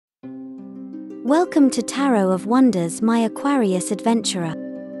Welcome to Tarot of Wonders, my Aquarius Adventurer.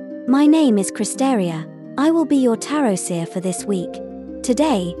 My name is Krystaria. I will be your tarot seer for this week.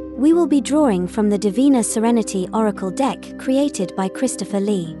 Today, we will be drawing from the Divina Serenity Oracle Deck created by Christopher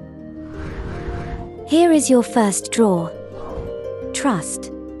Lee. Here is your first draw.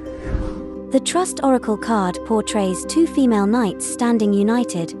 Trust. The Trust Oracle card portrays two female knights standing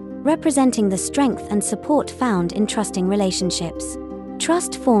united, representing the strength and support found in trusting relationships.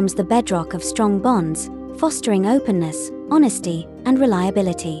 Trust forms the bedrock of strong bonds, fostering openness, honesty, and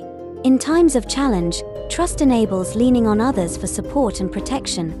reliability. In times of challenge, trust enables leaning on others for support and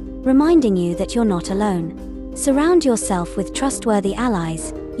protection, reminding you that you're not alone. Surround yourself with trustworthy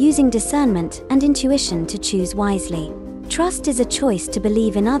allies, using discernment and intuition to choose wisely. Trust is a choice to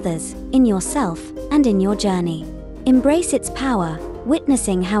believe in others, in yourself, and in your journey. Embrace its power,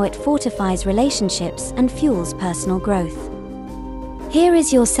 witnessing how it fortifies relationships and fuels personal growth. Here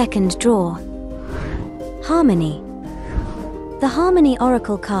is your second draw. Harmony. The Harmony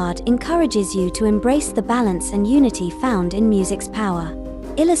Oracle card encourages you to embrace the balance and unity found in music's power.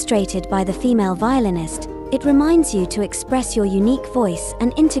 Illustrated by the female violinist, it reminds you to express your unique voice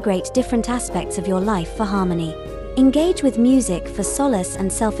and integrate different aspects of your life for harmony. Engage with music for solace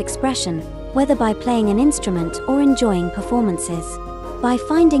and self-expression, whether by playing an instrument or enjoying performances. By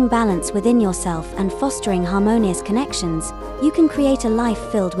finding balance within yourself and fostering harmonious connections, you can create a life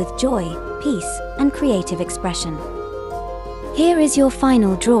filled with joy, peace, and creative expression. Here is your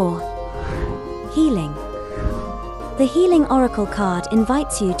final draw. Healing. The Healing Oracle card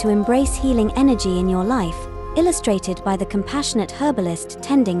invites you to embrace healing energy in your life, illustrated by the compassionate herbalist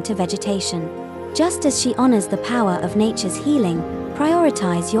tending to vegetation. Just as she honors the power of nature's healing,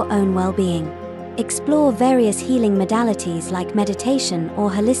 prioritize your own well-being. Explore various healing modalities like meditation or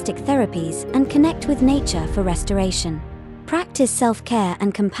holistic therapies and connect with nature for restoration. Practice self-care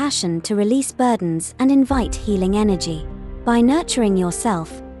and compassion to release burdens and invite healing energy. By nurturing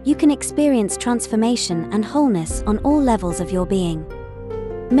yourself, you can experience transformation and wholeness on all levels of your being.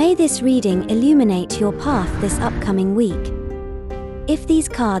 May this reading illuminate your path this upcoming week. If these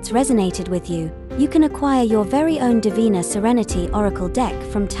cards resonated with you, you can acquire your very own Divina Serenity Oracle Deck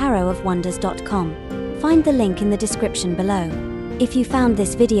from tarotofwonders.com. Find the link in the description below. If you found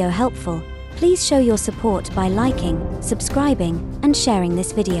this video helpful, please show your support by liking, subscribing, and sharing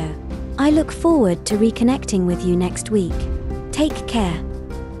this video. I look forward to reconnecting with you next week. Take care.